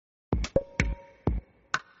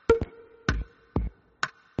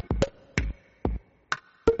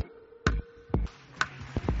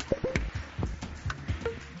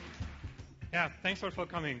Yeah, thanks for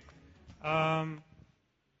coming. I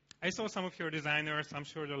saw some of your designers. I'm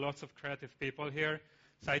sure there are lots of creative people here.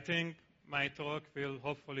 So I think my talk will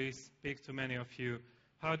hopefully speak to many of you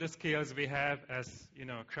how the skills we have as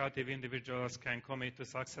creative individuals can commit to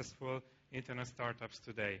successful internet startups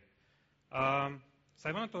today. So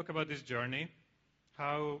I want to talk about this journey,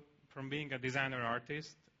 how from being a designer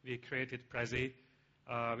artist, we created Prezi,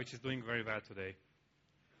 which is doing very well today.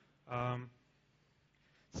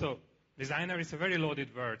 So designer is a very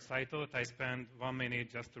loaded word, so I thought I spend 1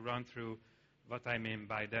 minute just to run through what I mean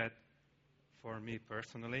by that for me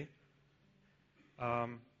personally. I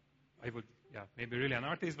would, maybe really an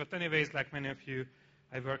artist, but anyways, like many of you,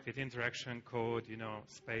 I work with interaction, code,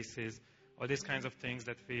 spaces, all these kinds of things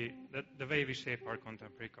that the way we shape our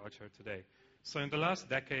contemporary culture today. So in the last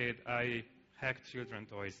decade, I hacked children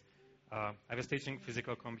toys. I was teaching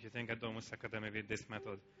physical computing at Domus Academy with this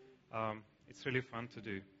method. It's really fun to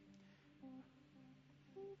do.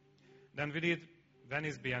 Then we did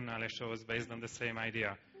Venice Biennale shows based on the same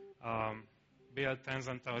idea. Build tens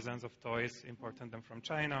and thousands of toys, imported them from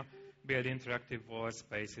China, build interactive wall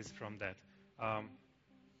spaces from that.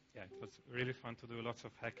 It was really fun to do lots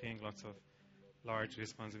of hacking, lots of large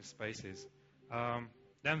responsive spaces.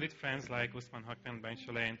 Then with friends like Usman Haq and Ben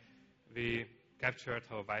Shulain, we captured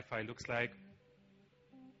how Wi-Fi looks like.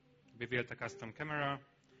 We built a custom camera,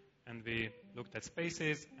 and we looked at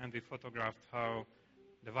spaces, and we photographed how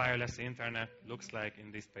the wireless internet looks like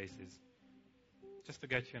in these spaces. Just to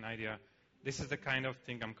get you an idea, this is the kind of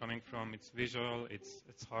thing I'm coming from. It's visual, it's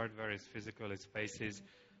hardware, it's physical, it's spaces.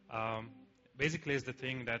 Basically, it's the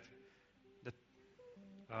thing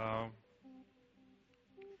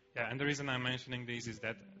and the reason I'm mentioning these is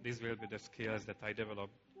that these will be the skills that I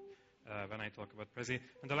developed when I talk about Prezi.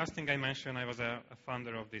 And the last thing I mentioned, I was a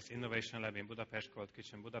founder of this innovation lab in Budapest called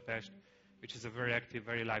Kitchen Budapest, which is a very active,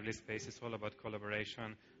 very lively space. It's all about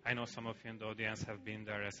collaboration. I know some of you in the audience have been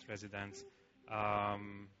there as residents.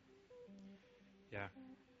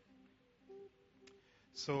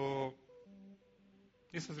 So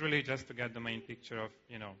this was really just to get the main picture of,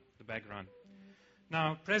 the background.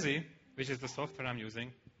 Now, Prezi, which is the software I'm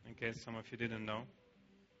using, in case some of you didn't know,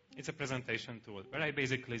 it's a presentation tool where I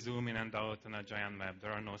basically zoom in and out on a giant map.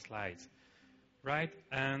 There are no slides, right?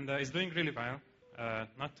 And it's doing really well.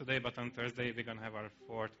 Not today, but on Thursday, we're going to have our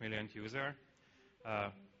 4th millionth user.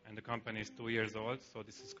 And the company is 2 years old, so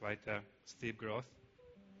this is quite a steep growth.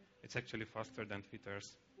 It's actually faster than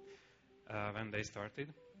Twitter's when they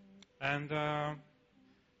started. And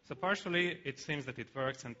so partially, it seems that it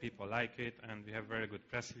works and people like it, and we have very good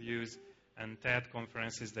press reviews. And TED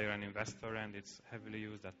conferences, they're an investor, and it's heavily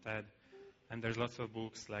used at TED. And there's lots of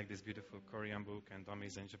books, like this beautiful Korean book, and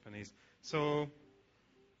dummies in Japanese. So,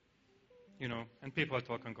 and people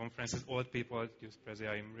talk on conferences. Old people use Prezi.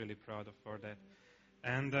 I'm really proud of for that.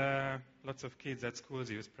 And lots of kids at schools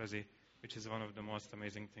use Prezi, which is one of the most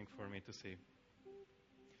amazing things for me to see.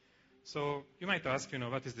 So you might ask,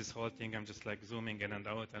 what is this whole thing? I'm just like zooming in and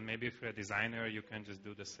out. And maybe if you're a designer, you can just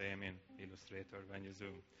do the same in Illustrator when you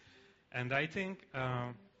zoom. And I think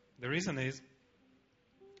the reason is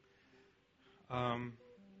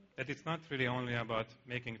that it's not really only about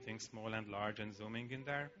making things small and large and zooming in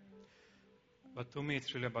there. But to me,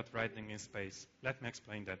 it's really about writing in space. Let me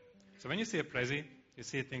explain that. So when you see a Prezi, you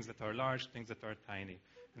see things that are large, things that are tiny.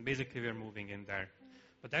 And basically, we're moving in there.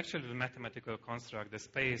 But actually, the mathematical construct, the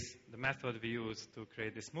space, the method we use to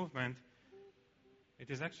create this movement, it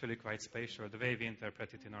is actually quite spatial, the way we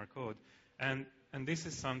interpret it in our code. And this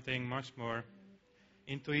is something much more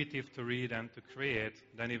intuitive to read and to create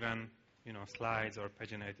than even slides or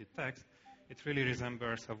paginated text. It really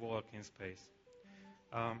resembles a walk in space.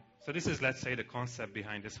 So this is, let's say, the concept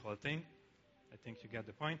behind this whole thing. I think you get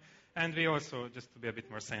the point. And we also, just to be a bit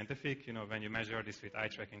more scientific, when you measure this with eye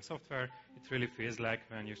tracking software, it really feels like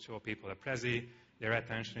when you show people a Prezi, their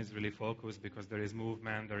attention is really focused because there is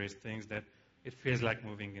movement, there is things that it feels like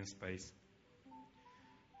moving in space.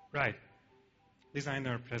 Right.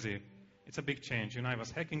 Designer Prezi. It's a big change. I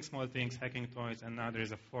was hacking small things, hacking toys, and now there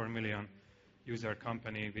is a 4 million user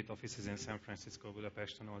company with offices in San Francisco,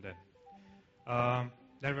 Budapest, and all that.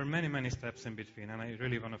 There were many, many steps in between, and I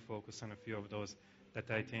really want to focus on a few of those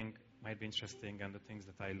that I think might be interesting and the things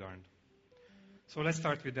that I learned. So let's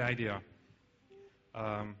start with the idea.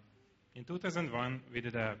 In 2001, we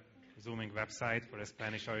did a zooming website for a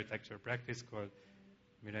Spanish architecture practice called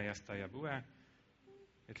Mireia Bue.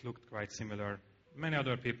 It looked quite similar. Many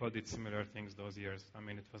other people did similar things those years. I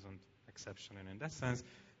mean, it wasn't exceptional in that sense.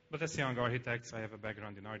 But as young architects, I have a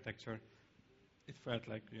background in architecture. It felt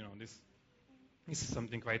like, this is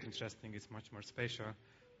something quite interesting. It's much more spatial.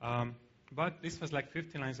 But this was like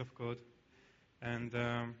 50 lines of code. And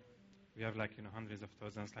we have like hundreds of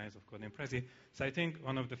thousands lines of code in Prezi. So I think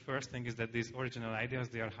one of the first things is that these original ideas,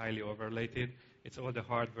 they are highly overrated. It's all the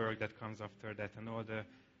hard work that comes after that and all the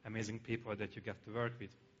amazing people that you get to work with.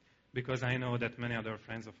 Because I know that many other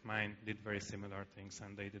friends of mine did very similar things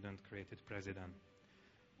and they didn't create it Prezi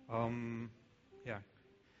then. Yeah.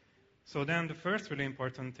 So then the first really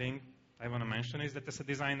important thing I want to mention is that as a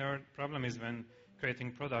designer, problem is when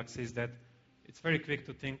creating products is that it's very quick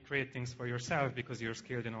to create things for yourself because you're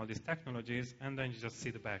skilled in all these technologies, and then you just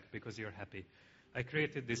sit back because you're happy. I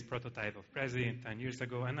created this prototype of Prezi 10 years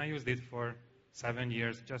ago, and I used it for 7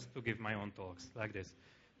 years just to give my own talks like this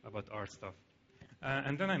about art stuff.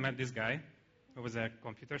 And then I met this guy who was a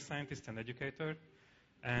computer scientist and educator,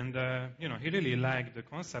 and he really liked the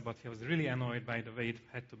concept, but he was really annoyed by the way it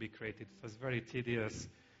had to be created. It was very tedious.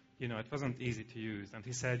 It wasn't easy to use. And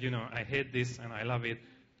he said, I hate this and I love it.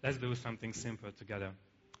 Let's do something simple together.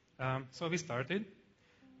 So we started.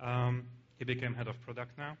 He became head of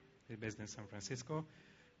product now. He's based in San Francisco.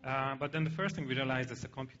 But then the first thing we realized as a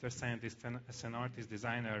computer scientist and as an artist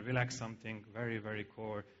designer, we lack something very, very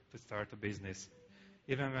core to start a business.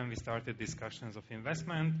 Even when we started discussions of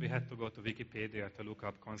investment, we had to go to Wikipedia to look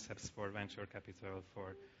up concepts for venture capital,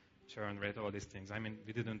 for churn rate, all these things. I mean,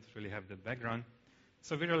 we didn't really have the background.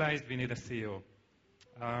 So we realized we need a CEO.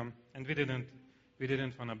 And we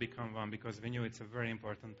didn't want to become one because we knew it's a very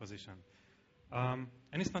important position. And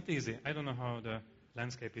it's not easy. I don't know how the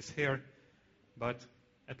landscape is here, but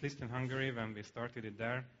at least in Hungary, when we started it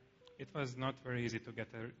there, it was not very easy to get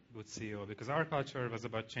a good CEO because our culture was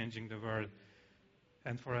about changing the world.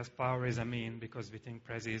 And for us, power is a mean because we think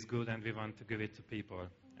Prezi is good and we want to give it to people.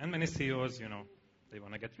 And many CEOs, they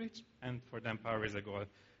want to get rich, and for them, power is a goal.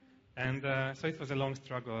 And so it was a long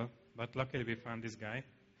struggle, but luckily we found this guy,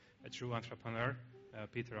 a true entrepreneur,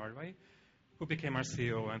 Peter Arvai, who became our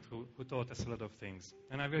CEO and who taught us a lot of things.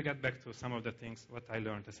 And I will get back to some of the things, what I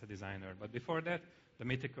learned as a designer. But before that, the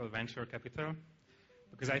mythical venture capital,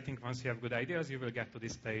 because I think once you have good ideas, you will get to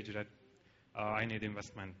this stage that I need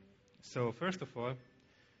investment. So first of all,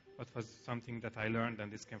 what was something that I learned,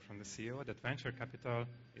 and this came from the CEO, that venture capital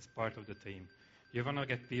is part of the team. You want to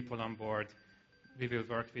get people on board. We will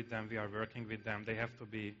work with them. We are working with them. They have to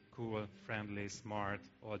be cool, friendly, smart,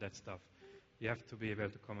 all that stuff. You have to be able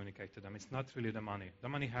to communicate to them. It's not really the money. The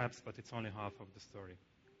money helps, but it's only half of the story.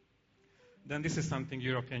 Then this is something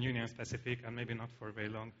European Union specific, and maybe not for very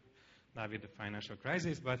long now with the financial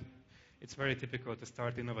crisis, but it's very typical to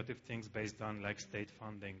start innovative things based on like state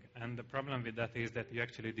funding. And the problem with that is that you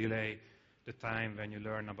actually delay the time when you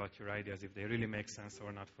learn about your ideas, if they really make sense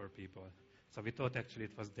or not for people. So we thought actually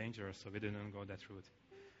it was dangerous, so we didn't go that route.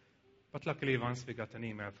 But luckily, once we got an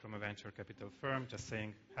email from a venture capital firm just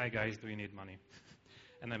saying, hi guys, do you need money?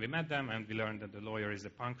 And then we met them and we learned that the lawyer is a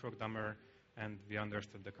punk rock drummer, and we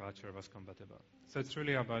understood the culture was compatible. So it's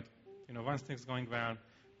really about, once things going well,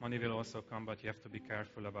 money will also come, but you have to be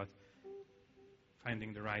careful about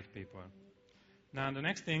finding the right people. Now, the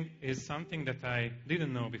next thing is something that I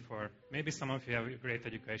didn't know before. Maybe some of you have a great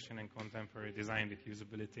education in contemporary design with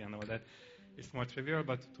usability and all that. It's more trivial,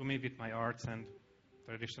 but to me, with my arts and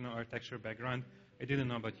traditional architecture background, I didn't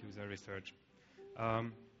know about user research.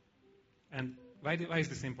 And why is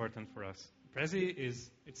this important for us? Prezi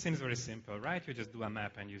it seems very simple, right? You just do a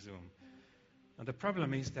map and you zoom. Now, the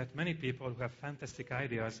problem is that many people who have fantastic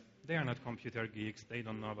ideas, they are not computer geeks. They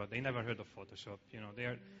don't know they never heard of Photoshop.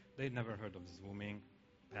 They never heard of zooming,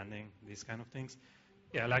 panning, these kind of things.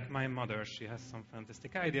 Yeah, like my mother, she has some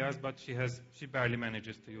fantastic ideas, but she barely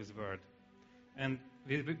manages to use Word. And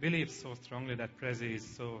we believe so strongly that Prezi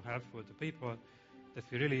is so helpful to people that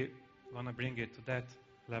we really want to bring it to that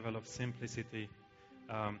level of simplicity,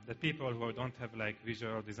 that people who don't have like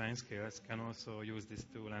visual design skills can also use this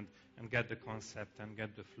tool and get the concept and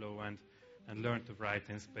get the flow and learn to write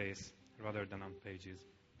in space rather than on pages.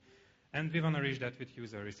 And we want to reach that with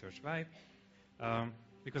user research. Why?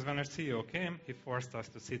 Because when our CEO came, he forced us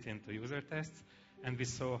to sit into user tests, and we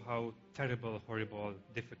saw how terrible, horrible,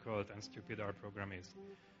 difficult, and stupid our program is.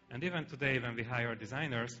 And even today, when we hire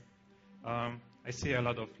designers, I see a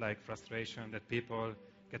lot of like frustration that people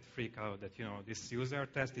get freaked out that, this user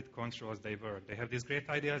test, it controls their work. They have these great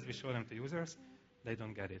ideas, we show them to users, they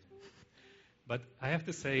don't get it. But I have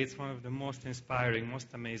to say it's one of the most inspiring,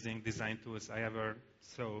 most amazing design tools I ever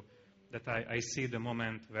saw, that I see the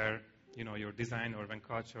moment where, your design or when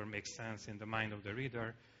culture makes sense in the mind of the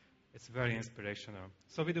reader. It's very inspirational.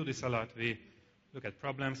 So we do this a lot. We look at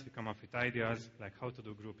problems, we come up with ideas, like how to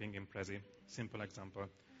do grouping in Prezi. Simple example.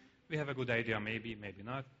 We have a good idea, maybe,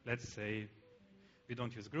 not. Let's say we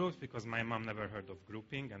don't use groups because my mom never heard of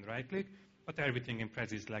grouping and right-click. But everything in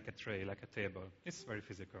Prezi is like a tray, like a table. It's very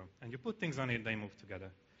physical. And you put things on it, they move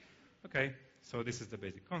together. Okay, so this is the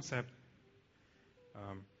basic concept.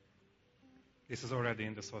 This is already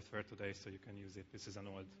in the software today, so you can use it. This is an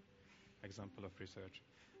old example of research.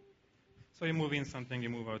 So you move in something, you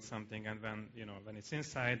move out something, and when it's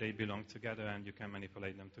inside, they belong together, and you can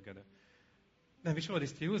manipulate them together. Then we show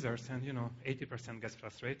this to users, and 80% gets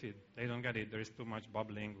frustrated. They don't get it. There is too much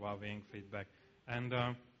bubbling, wowing, feedback. And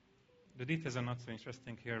the details are not so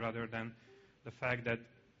interesting here, rather than the fact that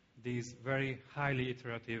these very highly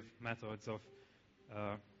iterative methods of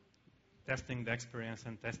testing the experience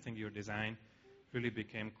and testing your design really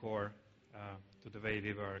became core to the way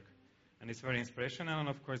we work. And it's very inspirational, and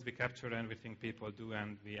of course we capture everything people do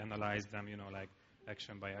and we analyze them, like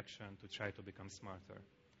action by action to try to become smarter.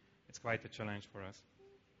 It's quite a challenge for us.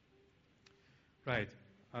 Right.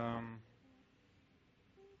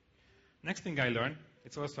 Next thing I learned,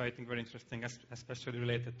 it's also, I think, very interesting, especially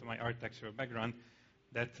related to my architectural background,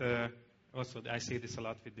 that also I see this a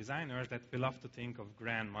lot with designers, that we love to think of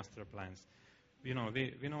grand master plans. We know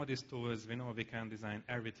these tools, we know we can design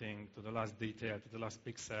everything to the last detail, to the last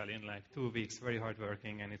pixel in like 2 weeks, very hard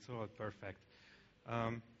working, and it's all perfect.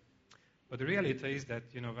 But the reality is that,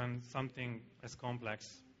 when something as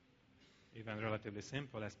complex, even relatively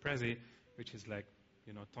simple as Prezi, which is like,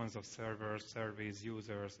 tons of servers, service,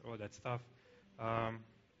 users, all that stuff,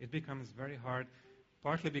 it becomes very hard,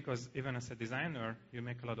 partly because even as a designer, you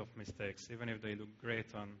make a lot of mistakes. Even if they look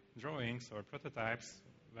great on drawings or prototypes,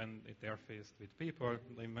 when they are faced with people,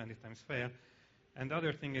 they many times fail. And the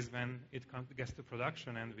other thing is when it gets to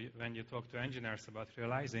production and when you talk to engineers about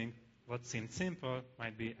realizing what seems simple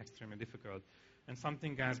might be extremely difficult. And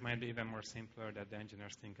something else might be even more simpler that the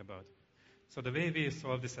engineers think about. So the way we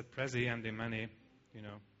solve this at Prezi and in many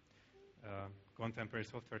contemporary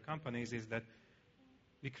software companies is that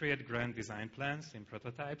we create grand design plans in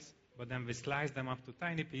prototypes, but then we slice them up to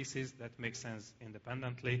tiny pieces that make sense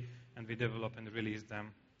independently, and we develop and release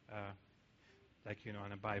them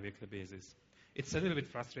on a bi-weekly basis. It's a little bit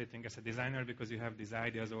frustrating as a designer because you have these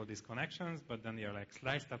ideas, all these connections, but then you're like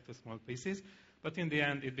sliced up to small pieces. But in the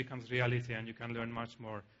end, it becomes reality, and you can learn much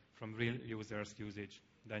more from real users' usage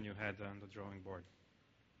than you had on the drawing board.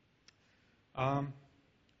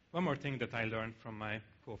 One more thing that I learned from my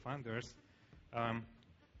co-founders,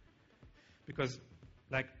 because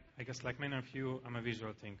I guess like many of you, I'm a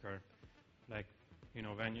visual thinker.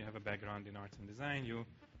 When you have a background in arts and design, you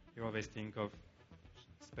always think of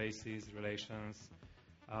spaces, relations,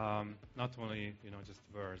 not only, just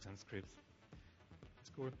words and scripts.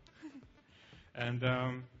 It's cool. And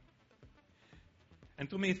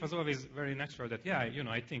to me, it was always very natural that,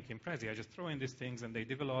 I think in Prezi, I just throw in these things and they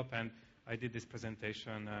develop, and I did this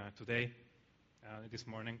presentation today, this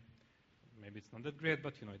morning. Maybe it's not that great,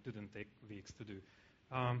 but, it didn't take weeks to do.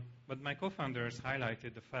 But my co-founders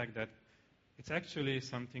highlighted the fact that it's actually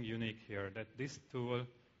something unique here, that this tool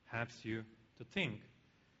helps you to think,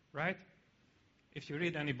 right? If you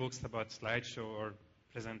read any books about slideshow or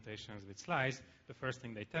presentations with slides, the first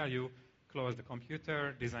thing they tell you, close the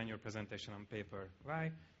computer, design your presentation on paper.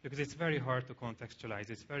 Why? Because it's very hard to contextualize.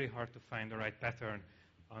 It's very hard to find the right pattern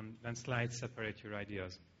when slides separate your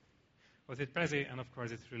ideas. But with Prezi, and of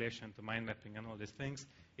course its relation to mind mapping and all these things,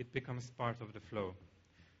 it becomes part of the flow.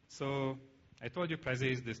 So I told you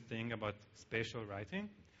Prezi is this thing about spatial writing.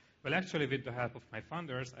 Well, actually, with the help of my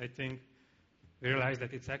founders, I think we realized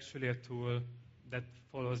that it's actually a tool that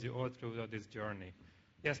follows you all through this journey.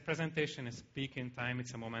 Yes, presentation is peak in time.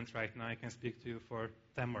 It's a moment right now. I can speak to you for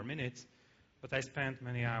 10 more minutes. But I spent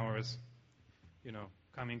many hours,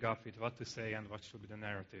 coming up with what to say and what should be the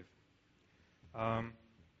narrative.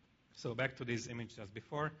 So back to this image just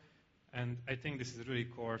before. And I think this is really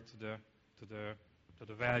core to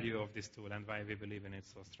the value of this tool and why we believe in it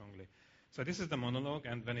so strongly. So this is the monologue,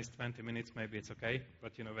 and when it's 20 minutes, maybe it's okay.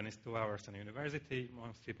 But when it's 2 hours in university,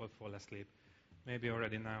 most people fall asleep. Maybe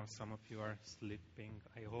already now some of you are sleeping,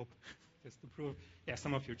 I hope, just to prove. Yeah,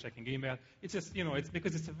 some of you are checking email. It's just, it's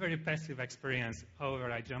because it's a very passive experience. However,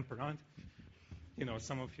 I jump around.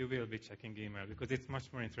 Some of you will be checking email because it's much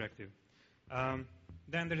more interactive.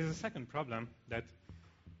 Then there is a second problem that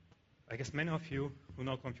I guess many of you who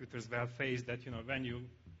know computers well face, that, when you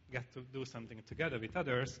get to do something together with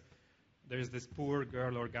others, there's this poor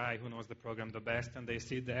girl or guy who knows the program the best, and they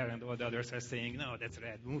sit there and all the others are saying, no, that's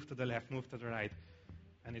red, move to the left, move to the right.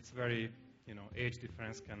 And it's very, age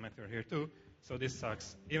difference can matter here too. So this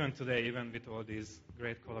sucks. Even today, even with all these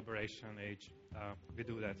great collaboration age, we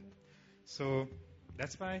do that. So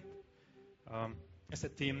that's why, as a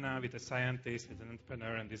team now with a scientist, with an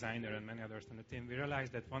entrepreneur and designer and many others on the team, we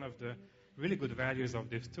realized that one of the really good values of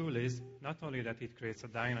this tool is not only that it creates a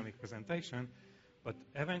dynamic presentation, but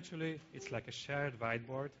eventually it's like a shared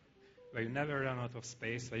whiteboard where you never run out of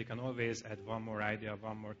space, where you can always add one more idea,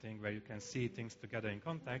 one more thing, where you can see things together in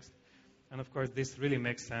context. And of course, this really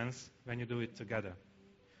makes sense when you do it together.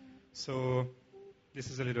 So this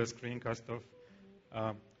is a little screencast of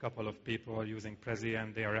a couple of people using Prezi,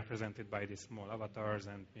 and they are represented by these small avatars,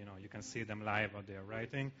 and you can see them live what they are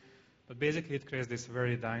writing. But basically, it creates this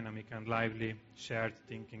very dynamic and lively shared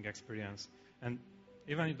thinking experience. And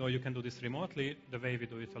even though you can do this remotely, the way we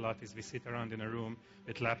do it a lot is we sit around in a room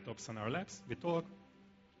with laptops on our laps, we talk,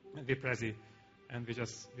 and we Prezi, and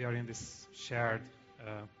we are in this shared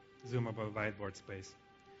zoomable whiteboard space.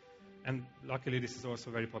 And luckily, this is also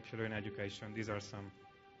very popular in education.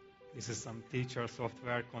 This is some teacher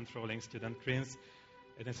software controlling student screens.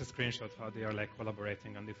 And it's a screenshot how they are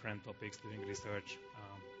collaborating on different topics, doing research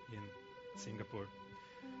in Singapore.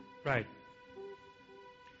 Right.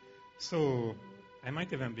 So I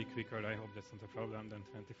might even be quicker. I hope that's not a problem than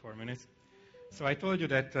 24 minutes. So I told you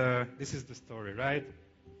that this is the story, right?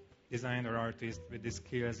 Designer, artist with the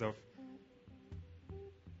skills of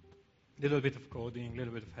little bit of coding,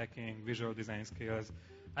 little bit of hacking, visual design skills.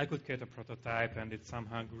 I could create a prototype, and it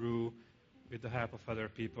somehow grew with the help of other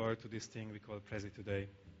people to this thing we call Prezi today.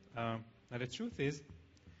 Now the truth is,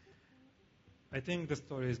 I think the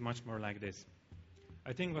story is much more like this.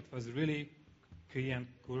 I think what was really key and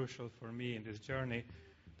crucial for me in this journey,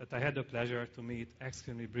 that I had the pleasure to meet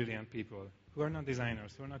extremely brilliant people who are not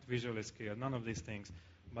designers, who are not visually skilled, none of these things,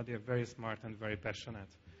 but they are very smart and very passionate.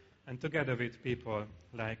 And together with people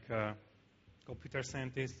like computer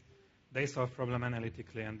scientists, they solve problem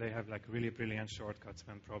analytically, and they have really brilliant shortcuts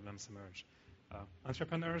when problems emerge.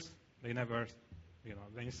 Entrepreneurs, they never,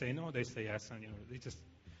 when you say no, they say yes, and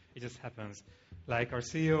it just happens. Like our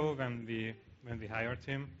CEO, when we hired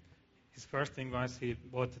him, his first thing was he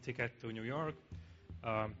bought a ticket to New York.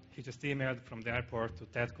 He just emailed from the airport to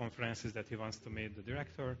TED conferences that he wants to meet the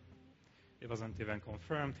director. It wasn't even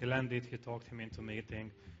confirmed. He landed. He talked him into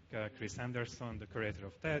meeting Chris Anderson, the creator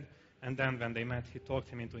of TED. And then when they met, he talked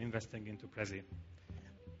him into investing into Prezi.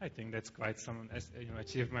 I think that's quite some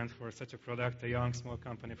achievement for such a product. A young, small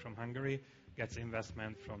company from Hungary gets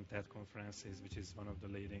investment from TED conferences, which is one of the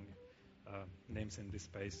leading names in this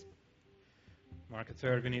space.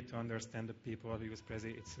 Marketer, we need to understand the people who use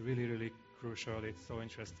Prezi. It's really, really crucial. It's so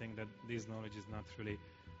interesting that this knowledge is not really,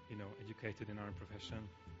 educated in our profession.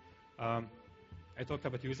 I talked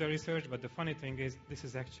about user research, but the funny thing is this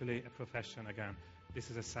is actually a profession again. This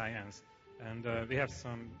is a science. And we have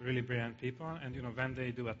some really brilliant people, and when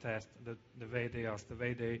they do a test, the way they ask, the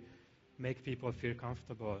way they make people feel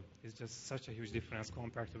comfortable is just such a huge difference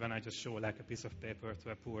compared to when I just show a piece of paper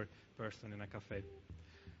to a poor person in a cafe.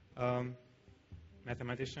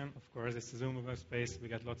 Mathematician, of course, it's a zoomable space. We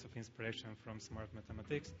get lots of inspiration from smart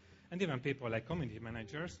mathematics. And even people like community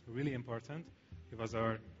managers, really important. He was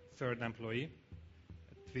our third employee,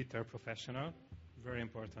 a Twitter professional, very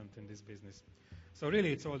important in this business. So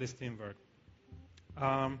really, it's all this teamwork.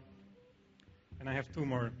 And I have two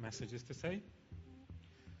more messages to say.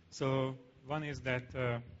 So one is that,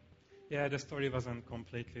 the story wasn't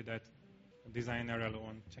completely that a designer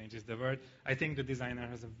alone changes the world. I think the designer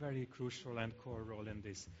has a very crucial and core role in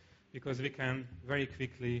this, because we can very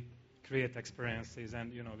quickly create experiences,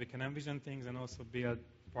 and we can envision things and also build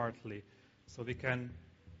partly. So we can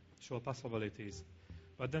show possibilities.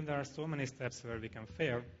 But then there are so many steps where we can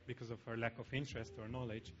fail because of our lack of interest or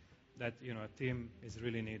knowledge that a team is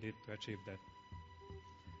really needed to achieve that.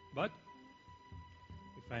 But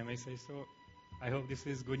if I may say so, I hope this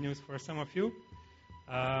is good news for some of you.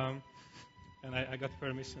 And I got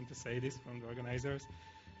permission to say this from the organizers,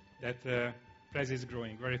 that Prezi is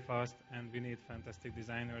growing very fast, and we need fantastic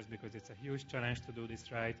designers because it's a huge challenge to do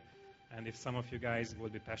this right. And if some of you guys will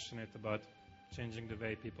be passionate about changing the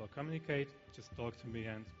way people communicate, just talk to me,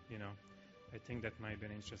 and I think that might be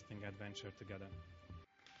an interesting adventure together.